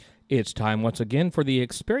It's time once again for the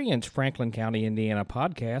Experience Franklin County, Indiana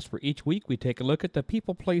podcast, where each week we take a look at the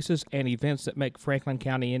people, places, and events that make Franklin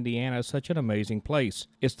County, Indiana such an amazing place.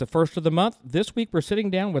 It's the first of the month. This week we're sitting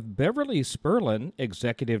down with Beverly Spurlin,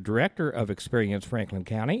 Executive Director of Experience Franklin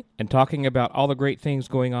County, and talking about all the great things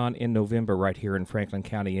going on in November right here in Franklin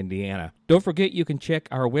County, Indiana. Don't forget you can check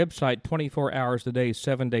our website 24 hours a day,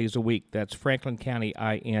 7 days a week. That's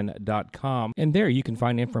franklincountyin.com, and there you can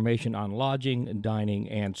find information on lodging, dining,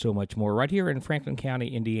 and so much more right here in Franklin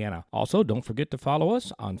County, Indiana. Also, don't forget to follow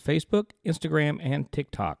us on Facebook, Instagram, and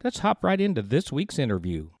TikTok. Let's hop right into this week's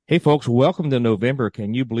interview. Hey folks, welcome to November.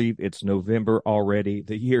 Can you believe it's November already?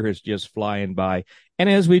 The year is just flying by. And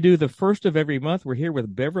as we do the first of every month, we're here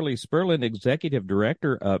with Beverly Spurlin, Executive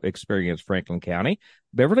Director of Experience Franklin County.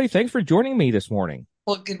 Beverly, thanks for joining me this morning.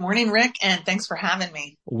 Well, good morning, Rick, and thanks for having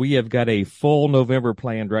me. We have got a full November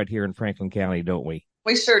planned right here in Franklin County, don't we?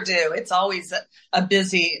 We sure do. It's always a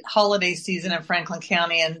busy holiday season in Franklin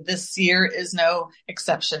County, and this year is no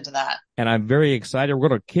exception to that. And I'm very excited. We're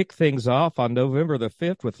going to kick things off on November the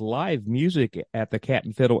 5th with live music at the Cat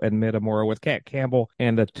and Fiddle in Metamora with Cat Campbell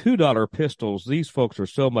and the $2 Pistols. These folks are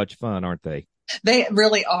so much fun, aren't they? They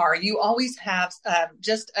really are. You always have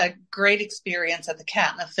just a great experience at the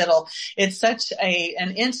Cat and the Fiddle. It's such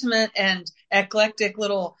an intimate and eclectic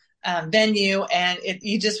little venue, and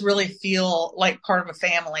you just really feel like part of a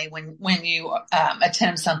family when you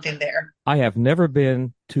attend something there. I have never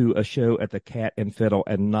been to a show at the Cat and Fiddle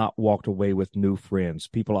and not walked away with new friends,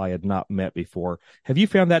 people I had not met before. Have you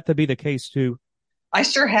found that to be the case too? I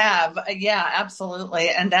sure have. Yeah,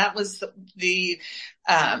 absolutely. And that was the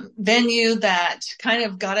venue that kind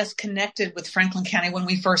of got us connected with Franklin County when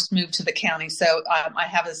we first moved to the county. So I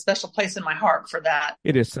have a special place in my heart for that.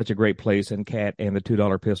 It is such a great place, and Cat and the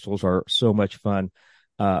 $2 Pistols are so much fun.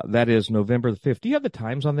 That is November the 5th. Do you have the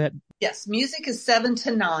times on that? Yes, music is 7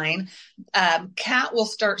 to 9. Cat will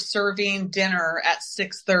start serving dinner at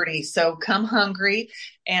 6:30. So come hungry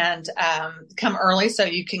and come early so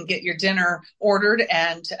you can get your dinner ordered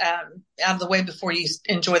and out of the way before you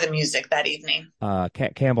enjoy the music that evening.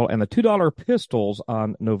 Cat Campbell and the $2 Pistols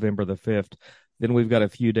on November the 5th. Then we've got a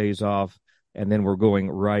few days off. And then we're going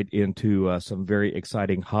right into some very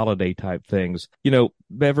exciting holiday type things. You know,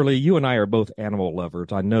 Beverly, you and I are both animal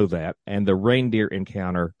lovers. I know that. And the reindeer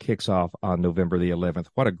encounter kicks off on November the 11th.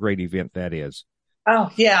 What a great event that is. Oh,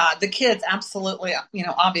 yeah. The kids absolutely,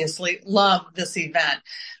 obviously love this event.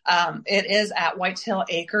 It is at Whitetail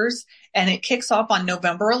Acres, and it kicks off on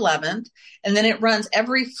November 11th. And then it runs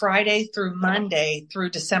every Friday through Monday through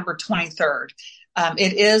December 23rd.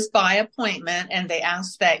 It is by appointment, and they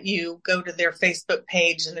ask that you go to their Facebook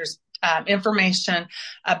page, and there's information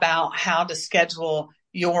about how to schedule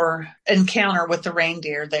your encounter with the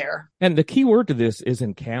reindeer there. And the key word to this is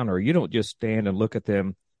encounter. You don't just stand and look at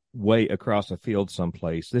them way across a field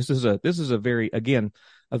someplace. This is a very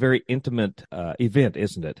intimate event,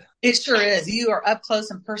 isn't it? It sure is. You are up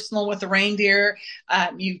close and personal with the reindeer.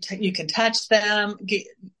 You can touch them,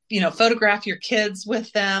 photograph your kids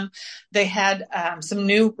with them. They had some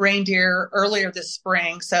new reindeer earlier this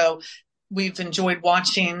spring, so we've enjoyed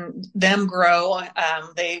watching them grow.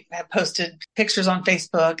 They have posted pictures on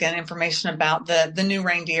Facebook and information about the new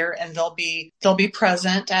reindeer, and they'll be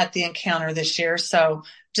present at the encounter this year. So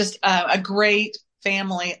just a great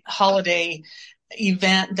family holiday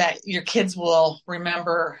event that your kids will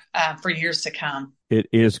remember for years to come. It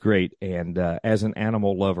is great. And as an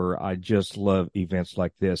animal lover, I just love events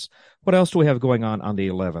like this. What else do we have going on the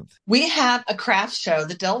 11th? We have a craft show,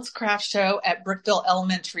 the Delts Craft Show at Brookville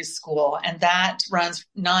Elementary School, and that runs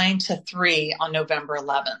 9 to 3 on November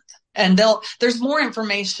 11th. And there's more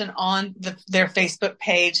information on their Facebook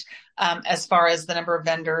page as far as the number of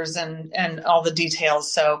vendors and all the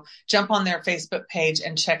details. So jump on their Facebook page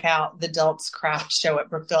and check out the Delts Craft Show at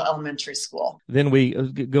Brookville Elementary School. Then we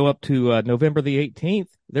go up to November the 18th.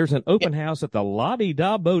 There's an open house at the La Di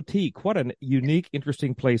Da Boutique. What a unique,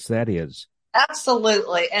 interesting place that is.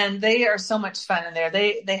 Absolutely. And they are so much fun in there.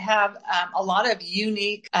 They have a lot of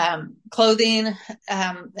unique clothing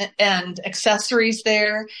and accessories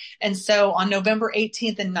there. And so on November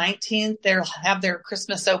 18th and 19th, they'll have their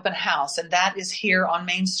Christmas open house. And that is here on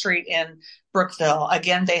Main Street in Brookville.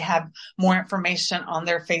 Again, they have more information on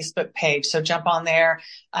their Facebook page. So jump on there,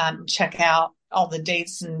 check out all the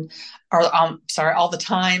dates and, all the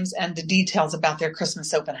times and the details about their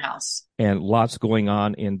Christmas open house. And lots going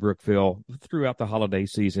on in Brookville throughout the holiday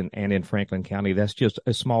season and in Franklin County. That's just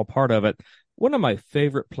a small part of it. One of my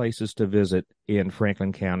favorite places to visit in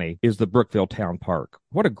Franklin County is the Brookville Town Park.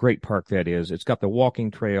 What a great park that is. It's got the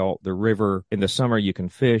walking trail, the river. In the summer, you can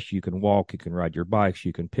fish, you can walk, you can ride your bikes,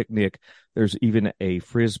 you can picnic. There's even a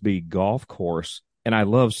Frisbee golf course. And I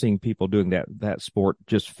love seeing people doing that. That sport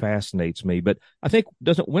just fascinates me. But I think,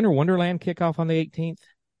 doesn't Winter Wonderland kick off on the 18th?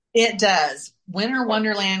 It does. Winter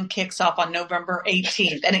Wonderland kicks off on November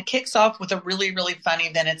 18th, and it kicks off with a really, really fun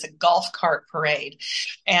event. It's a golf cart parade,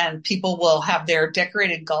 and people will have their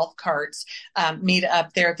decorated golf carts meet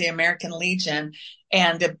up there at the American Legion,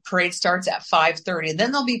 and the parade starts at 5:30.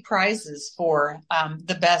 Then there'll be prizes for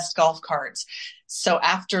the best golf carts. So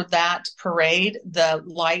after that parade, the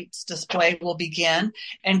lights display will begin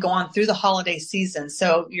and go on through the holiday season.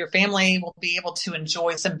 So your family will be able to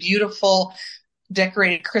enjoy some beautiful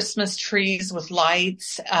decorated Christmas trees with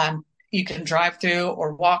lights. You can drive through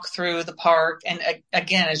or walk through the park. And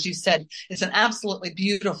again, as you said, it's an absolutely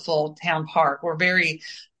beautiful town park. We're very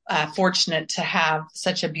fortunate to have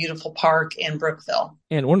such a beautiful park in Brookville.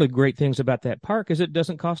 And one of the great things about that park is it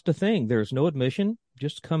doesn't cost a thing. There's no admission.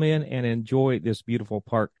 Just come in and enjoy this beautiful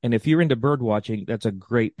park. And if you're into bird watching, that's a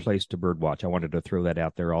great place to bird watch. I wanted to throw that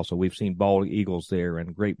out there also. We've seen bald eagles there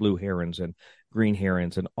and great blue herons and green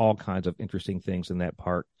herons and all kinds of interesting things in that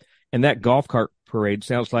park. And that golf cart parade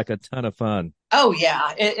sounds like a ton of fun. Oh,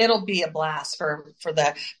 yeah. It'll be a blast for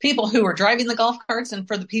the people who are driving the golf carts and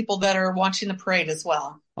for the people that are watching the parade as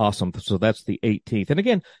well. Awesome. So that's the 18th. And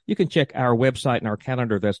again, you can check our website and our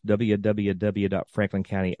calendar. That's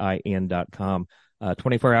www.franklincountyin.com.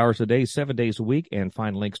 24 hours a day, 7 days a week, and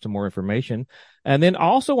find links to more information. And then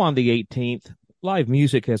also on the 18th, live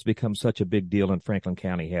music has become such a big deal in Franklin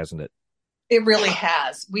County, hasn't it? It really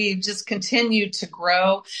has. We've just continued to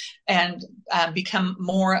grow and become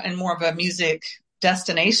more and more of a music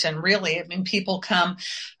destination, really. I mean, people come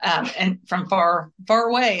and from far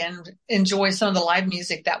away and enjoy some of the live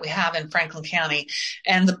music that we have in Franklin County.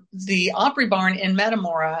 And the Opry Barn in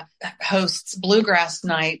Metamora hosts Bluegrass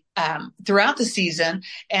Night throughout the season.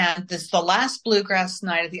 And this is the last Bluegrass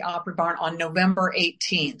Night at the Opry Barn on November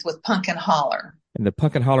 18th with Punk and Holler. And the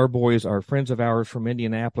Punk and Holler boys are friends of ours from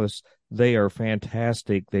Indianapolis. They are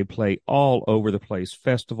fantastic. They play all over the place,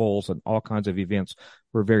 festivals and all kinds of events.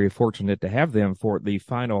 We're very fortunate to have them for the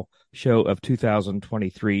final show of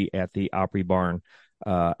 2023 at the Opry Barn.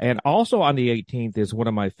 And also on the 18th is one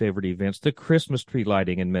of my favorite events, the Christmas tree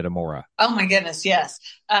lighting in Metamora. Oh, my goodness, yes.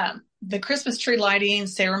 The Christmas tree lighting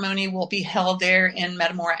ceremony will be held there in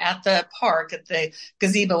Metamora at the park, at the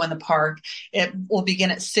gazebo in the park. It will begin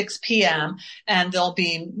at 6 p.m. and there'll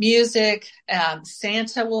be music.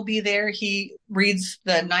 Santa will be there. He reads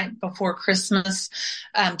the night before Christmas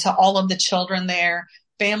to all of the children there.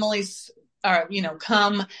 Families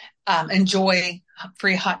come enjoy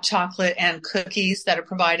free hot chocolate and cookies that are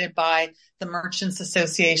provided by the Merchants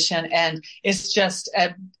Association. And it's just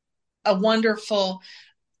a wonderful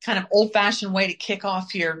kind of old-fashioned way to kick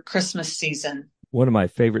off your Christmas season. One of my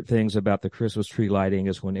favorite things about the Christmas tree lighting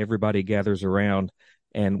is when everybody gathers around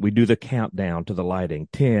and we do the countdown to the lighting,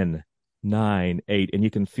 10, 9, 8, and you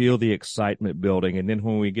can feel the excitement building. And then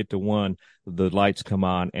when we get to 1, the lights come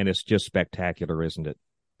on and it's just spectacular, isn't it?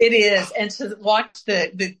 It is. And to watch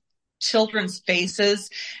the children's faces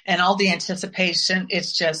and all the anticipation,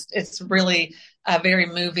 it's really a very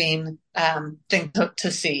moving thing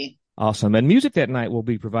to see. Awesome. And music that night will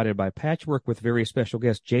be provided by Patchwork with very special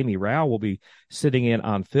guest Jamie Rao will be sitting in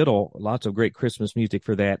on fiddle. Lots of great Christmas music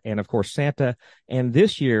for that. And of course, Santa. And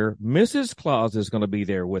this year, Mrs. Claus is going to be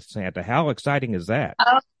there with Santa. How exciting is that?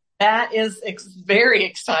 That is very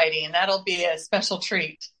exciting. That'll be a special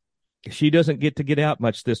treat. She doesn't get to get out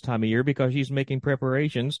much this time of year because she's making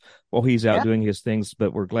preparations while he's out doing his things.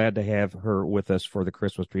 But we're glad to have her with us for the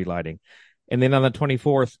Christmas tree lighting. And then on the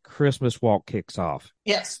 24th, Christmas Walk kicks off.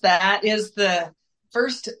 Yes, that is the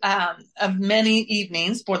first of many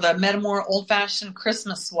evenings for the Metamora Old Fashioned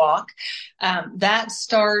Christmas Walk. That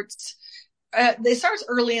starts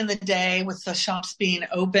early in the day with the shops being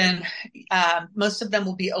open. Most of them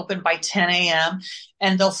will be open by 10 a.m.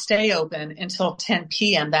 and they'll stay open until 10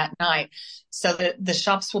 p.m. that night. So the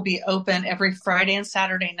shops will be open every Friday and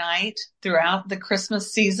Saturday night throughout the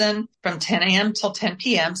Christmas season from 10 a.m. till 10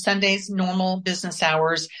 p.m. Sundays, normal business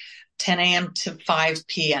hours, 10 a.m. to 5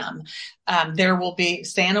 p.m.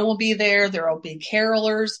 Santa will be there. There will be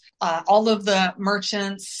carolers, all of the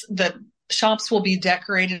merchants, the shops will be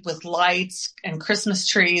decorated with lights and Christmas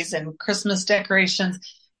trees and Christmas decorations.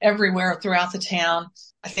 everywhere throughout the town.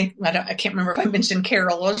 I can't remember if I mentioned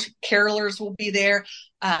carolers. Carolers will be there.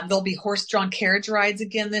 There'll be horse-drawn carriage rides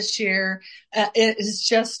again this year. It is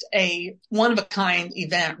just a one-of-a-kind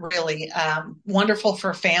event, really. Wonderful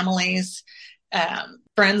for families,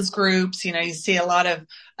 friends groups. You see a lot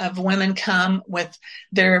of women come with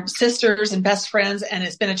their sisters and best friends, and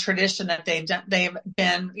it's been a tradition that they've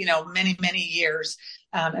been, many, many years,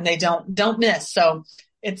 and they don't miss. So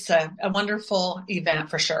it's a wonderful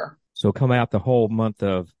event for sure. So come out the whole month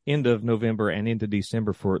of end of November and into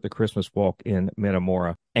December for the Christmas walk in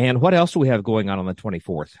Metamora. And what else do we have going on the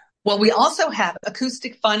 24th? Well, we also have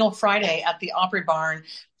Acoustic Final Friday at the Opry Barn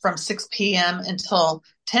from 6 p.m. until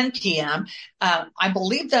 10 p.m. I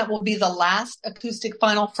believe that will be the last Acoustic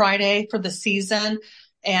Final Friday for the season.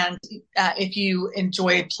 And if you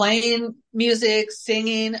enjoy playing music,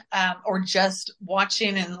 singing, or just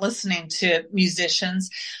watching and listening to musicians,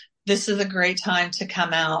 this is a great time to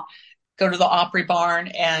come out. Go to the Opry Barn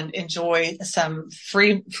and enjoy some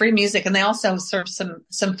free music. And they also serve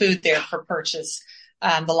some food there for purchase.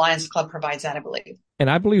 The Lions Club provides that, I believe.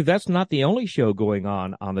 And I believe that's not the only show going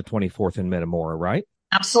on the 24th in Metamora, right?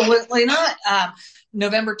 Absolutely not.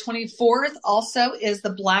 November 24th also is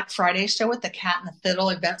the Black Friday show at the Cat and the Fiddle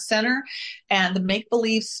Event Center. And the Make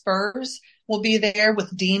Believe Spurs will be there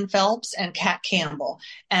with Dean Phelps and Kat Campbell.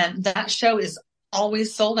 And that show is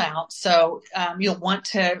always sold out. So you'll want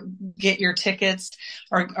to get your tickets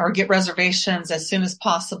or get reservations as soon as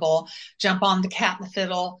possible. Jump on the Cat and the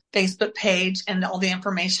Fiddle Facebook page, and all the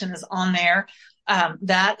information is on there.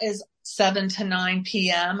 That is 7 to 9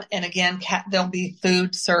 p.m. And again, there'll be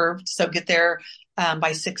food served. So get there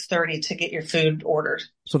by 6:30 to get your food ordered.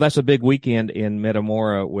 So that's a big weekend in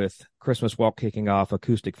Metamora with Christmas Walk kicking off,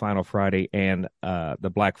 Acoustic Final Friday, and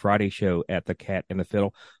the Black Friday show at the Cat and the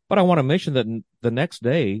Fiddle. But I want to mention that the next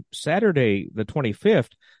day, Saturday, the 25th,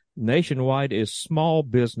 nationwide is Small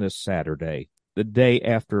Business Saturday, the day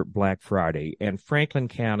after Black Friday. And Franklin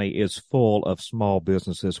County is full of small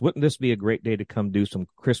businesses. Wouldn't this be a great day to come do some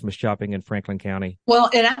Christmas shopping in Franklin County? Well,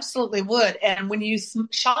 it absolutely would. And when you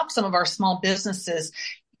shop some of our small businesses,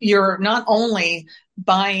 you're not only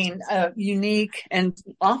buying unique and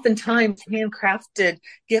oftentimes handcrafted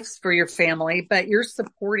gifts for your family, but you're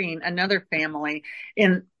supporting another family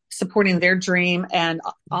in supporting their dream and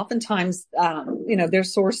oftentimes, their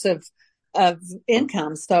source of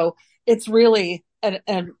income. So it's really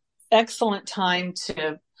an excellent time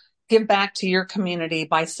to give back to your community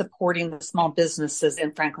by supporting the small businesses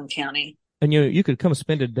in Franklin County. And you could come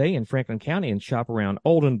spend a day in Franklin County and shop around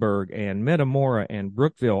Oldenburg and Metamora and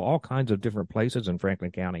Brookville, all kinds of different places in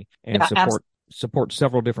Franklin County, and support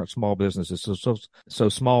several different small businesses. So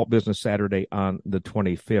Small Business Saturday on the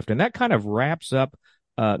 25th. And that kind of wraps up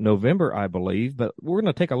November, I believe, but we're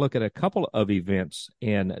going to take a look at a couple of events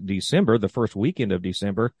in December, the first weekend of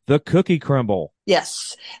December, the Cookie Crumble.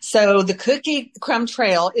 Yes. So the Cookie Crumb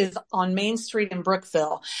Trail is on Main Street in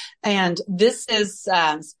Brookville. And this is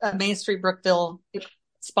a Main Street Brookville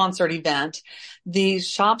sponsored event. The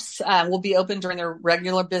shops will be open during their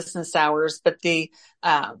regular business hours, but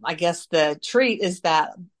I guess the treat is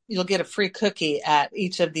that you'll get a free cookie at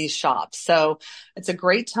each of these shops. So it's a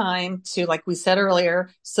great time to, like we said earlier,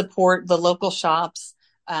 support the local shops,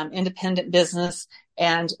 independent business,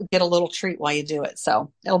 and get a little treat while you do it.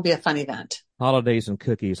 So it'll be a fun event. Holidays and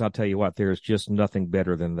cookies. I'll tell you what, there's just nothing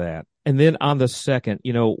better than that. And then on the 2nd,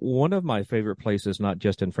 one of my favorite places, not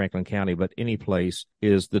just in Franklin County, but any place,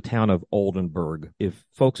 is the town of Oldenburg. If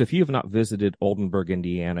you have not visited Oldenburg,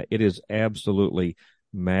 Indiana, it is absolutely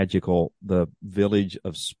magical. The village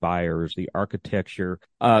of spires, the architecture.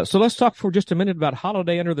 So let's talk for just a minute about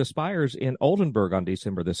Holiday Under the Spires in Oldenburg on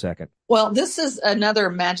December the 2nd. Well, this is another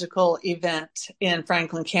magical event in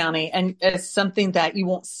Franklin County, and it's something that you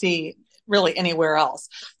won't see really anywhere else.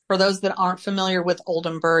 For those that aren't familiar with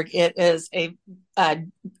Oldenburg, it is a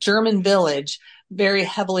German village, very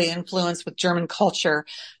heavily influenced with German culture.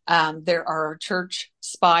 There are church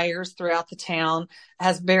spires throughout the town. It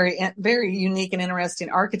has very, very unique and interesting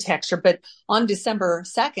architecture. But on December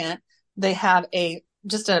 2nd, they have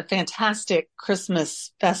just a fantastic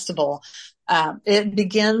Christmas festival. It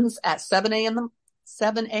begins at 7 a.m.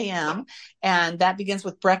 And that begins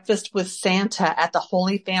with breakfast with Santa at the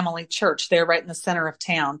Holy Family Church there right in the center of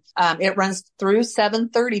town. It runs through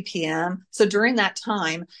 7:30 p.m. So during that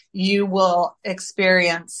time, you will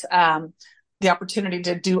experience the opportunity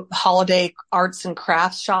to do holiday arts and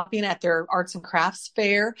crafts shopping at their arts and crafts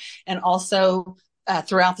fair, and also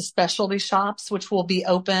throughout the specialty shops, which will be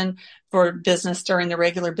open for business during the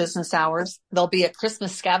regular business hours. There'll be a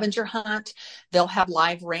Christmas scavenger hunt. They'll have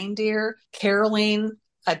live reindeer, caroling,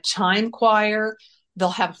 a chime choir. They'll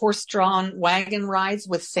have horse-drawn wagon rides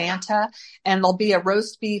with Santa, and there'll be a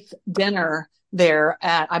roast beef dinner there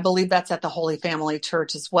I believe that's at the Holy Family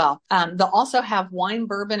Church as well. They'll also have wine,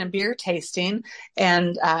 bourbon, and beer tasting.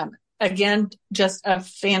 And again, just a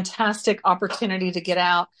fantastic opportunity to get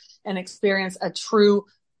out and experience a true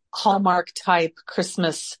Hallmark type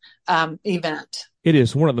Christmas event. It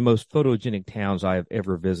is one of the most photogenic towns I have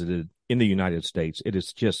ever visited in the United States. It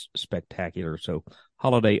is just spectacular. So,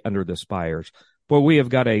 holiday under the spires. Well, we have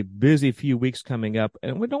got a busy few weeks coming up,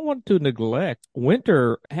 and we don't want to neglect.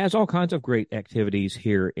 Winter has all kinds of great activities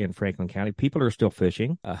here in Franklin County. People are still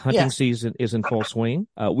fishing. Hunting season is in full swing.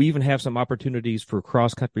 We even have some opportunities for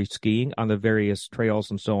cross-country skiing on the various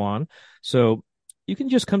trails and so on. So you can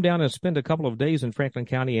just come down and spend a couple of days in Franklin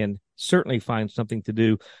County and certainly find something to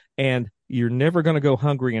do. And you're never going to go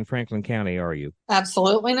hungry in Franklin County, are you?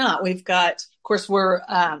 Absolutely not. We've got, of course, we're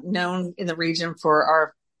known in the region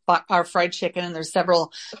for our fried chicken, and there's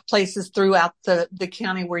several places throughout the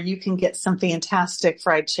county where you can get some fantastic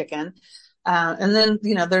fried chicken. And then,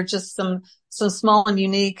 there are just some small and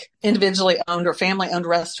unique individually owned or family owned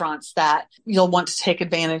restaurants that you'll want to take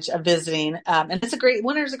advantage of visiting. And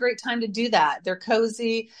winter's a great time to do that. They're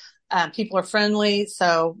cozy. People are friendly.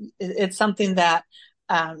 So it's something that,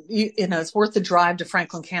 it's worth the drive to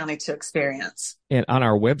Franklin County to experience. And on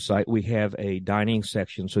our website, we have a dining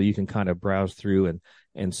section so you can kind of browse through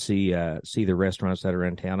and see the restaurants that are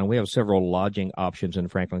in town. And we have several lodging options in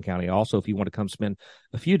Franklin County. Also, if you want to come spend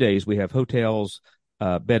a few days, we have hotels,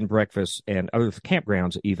 bed and breakfast, and other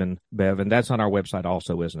campgrounds even, Bev. And that's on our website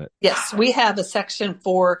also, isn't it? Yes, we have a section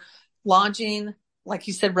for lodging, like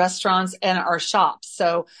you said, restaurants, and our shops.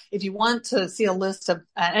 So if you want to see a list of,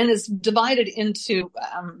 and it's divided into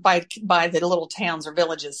by the little towns or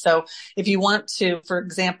villages. So if you want to, for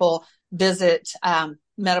example, visit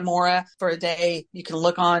Metamora for a day, you can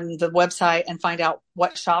look on the website and find out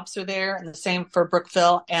what shops are there, and the same for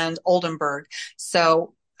Brookville and Oldenburg.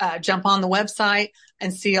 So jump on the website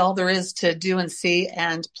and see all there is to do and see,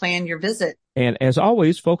 and plan your visit. And as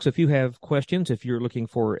always, folks, if you have questions, if you're looking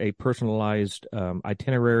for a personalized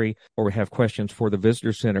itinerary, or have questions for the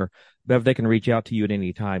visitor center, Bev, they can reach out to you at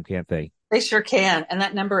any time, can't they? They sure can. And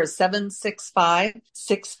that number is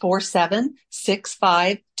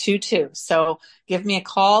 765-647-6522. So give me a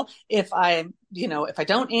call. If I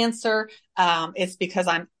don't answer, it's because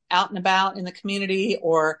I'm out and about in the community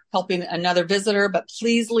or helping another visitor, but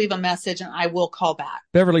please leave a message and I will call back.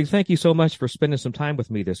 Beverly, thank you so much for spending some time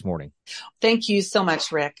with me this morning. Thank you so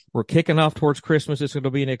much, Rick. We're kicking off towards Christmas. It's going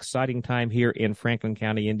to be an exciting time here in Franklin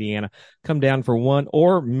County, Indiana. Come down for one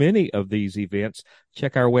or many of these events.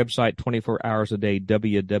 Check our website 24 hours a day,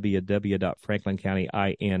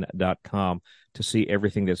 www.franklincountyin.com, to see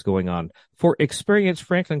everything that's going on. For Experience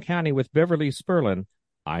Franklin County with Beverly Spurlin,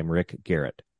 I'm Rick Garrett.